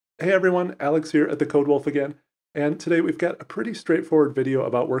Hey everyone, Alex here at the Code Wolf again, and today we've got a pretty straightforward video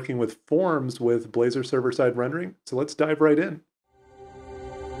about working with forms with Blazor server-side rendering, so let's dive right in.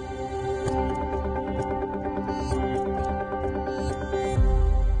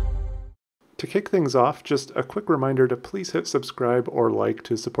 To kick things off, just a quick reminder to please hit subscribe or like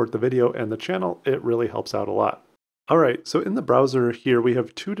to support the video and the channel. It really helps out a lot. All right, so in the browser here, we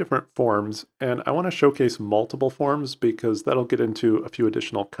have two different forms, and I want to showcase multiple forms because that'll get into a few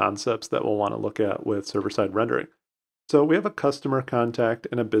additional concepts that we'll want to look at with server-side rendering. So we have a customer contact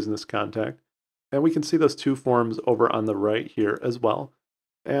and a business contact, and we can see those two forms over on the right here as well.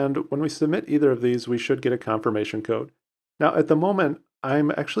 And when we submit either of these, we should get a confirmation code. Now, at the moment, I'm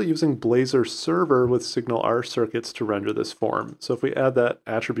actually using Blazor Server with SignalR circuits to render this form. So if we add that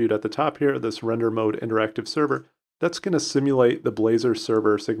attribute at the top here, this render mode interactive server, that's going to simulate the Blazor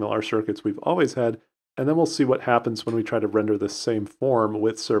Server SignalR circuits we've always had, and then we'll see what happens when we try to render this same form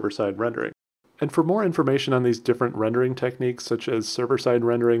with server-side rendering. And for more information on these different rendering techniques, such as server-side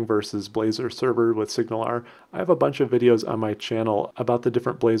rendering versus Blazor Server with SignalR, I have a bunch of videos on my channel about the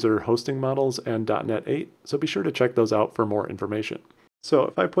different Blazor hosting models and .NET 8, so be sure to check those out for more information. So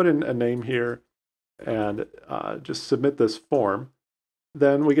if I put in a name here and just submit this form,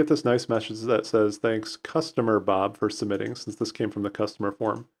 then we get this nice message that says, thanks customer Bob for submitting, since this came from the customer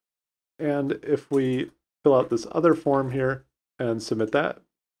form. And if we fill out this other form here and submit that,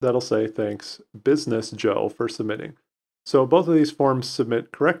 that'll say, thanks business Joe for submitting. So both of these forms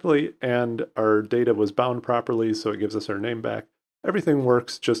submit correctly and our data was bound properly, so it gives us our name back. Everything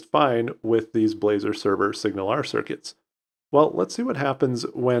works just fine with these Blazor Server SignalR circuits. Well, let's see what happens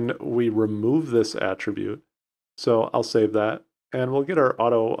when we remove this attribute. So I'll save that, and we'll get our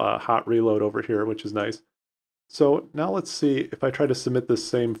auto hot reload over here, which is nice. So now let's see if I try to submit this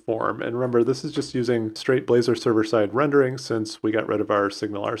same form. And remember, this is just using straight Blazor server-side rendering since we got rid of our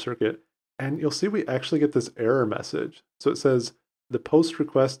SignalR circuit. And you'll see we actually get this error message. So it says, the post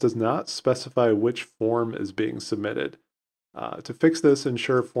request does not specify which form is being submitted. To fix this,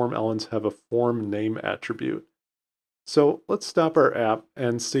 ensure form elements have a form name attribute. So let's stop our app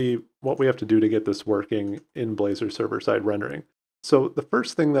and see what we have to do to get this working in Blazor server-side rendering. So the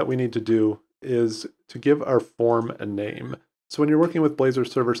first thing that we need to do is to give our form a name. So when you're working with Blazor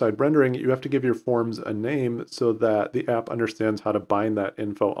server-side rendering, you have to give your forms a name so that the app understands how to bind that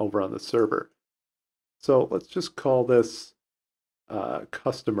info over on the server. So let's just call this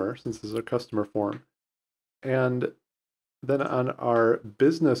customer, since this is a customer form. And then on our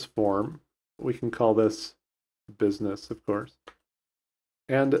business form, we can call this business, of course.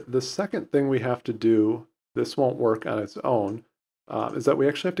 And the second thing we have to do, this won't work on its own, is that we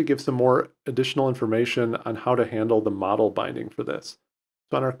actually have to give some more additional information on how to handle the model binding for this.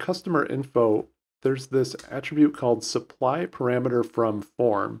 So on our customer info, there's this attribute called supply parameter from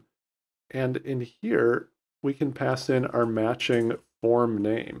form. And in here, we can pass in our matching form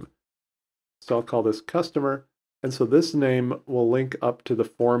name. So I'll call this customer. And so this name will link up to the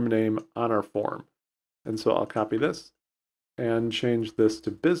form name on our form. And so I'll copy this and change this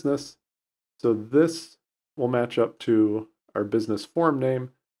to business. So this will match up to our business form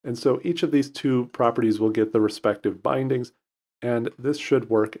name. And so each of these two properties will get the respective bindings, and this should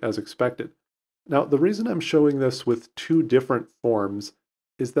work as expected. Now, the reason I'm showing this with two different forms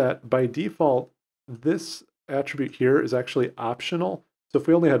is that by default, this attribute here is actually optional. So if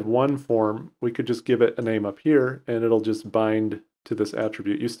we only had one form, we could just give it a name up here and it'll just bind to this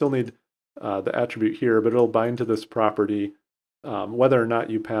attribute. You still need the attribute here, but it'll bind to this property whether or not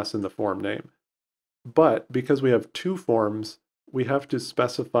you pass in the form name. But because we have two forms, we have to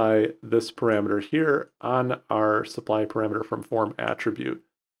specify this parameter here on our supply parameter from form attribute.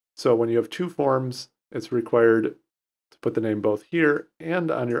 So when you have two forms, it's required to put the name both here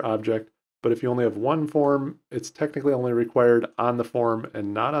and on your object. But if you only have one form, it's technically only required on the form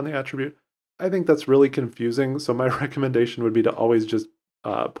and not on the attribute. I think that's really confusing. So my recommendation would be to always just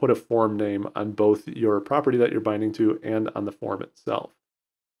put a form name on both your property that you're binding to and on the form itself.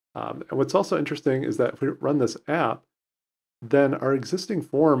 And what's also interesting is that if we run this app, then our existing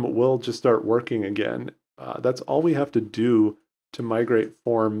form will just start working again. That's all we have to do to migrate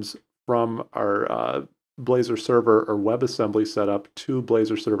forms from our Blazor server or WebAssembly setup to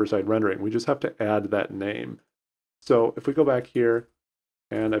Blazor server-side rendering. We just have to add that name. So if we go back here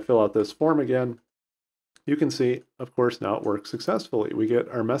and I fill out this form again, you can see, of course, now it works successfully. We get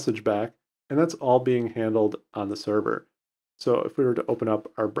our message back, and that's all being handled on the server. So if we were to open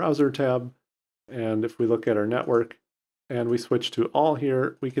up our browser tab, and if we look at our network, and we switch to all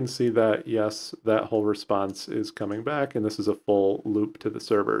here, we can see that, yes, that whole response is coming back, and this is a full loop to the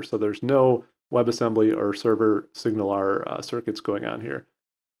server. So there's no WebAssembly or server SignalR circuits going on here.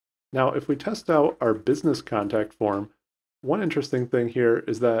 Now, if we test out our business contact form, one interesting thing here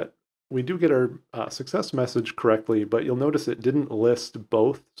is that we do get our success message correctly, but you'll notice it didn't list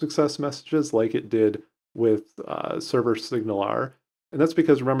both success messages like it did with server signal R. And that's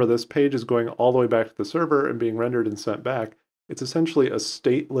because, remember, this page is going all the way back to the server and being rendered and sent back. It's essentially a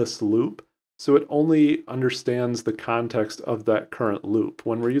stateless loop, so it only understands the context of that current loop.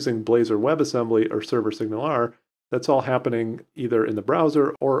 When we're using Blazor WebAssembly or server signal R, that's all happening either in the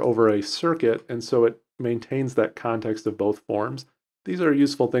browser or over a circuit, and so it maintains that context of both forms. These are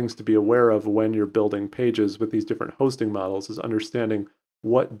useful things to be aware of when you're building pages with these different hosting models, is understanding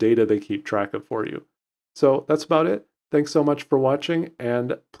what data they keep track of for you. So that's about it. Thanks so much for watching,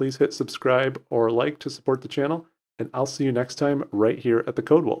 and please hit subscribe or like to support the channel, and I'll see you next time right here at the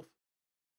Code Wolf.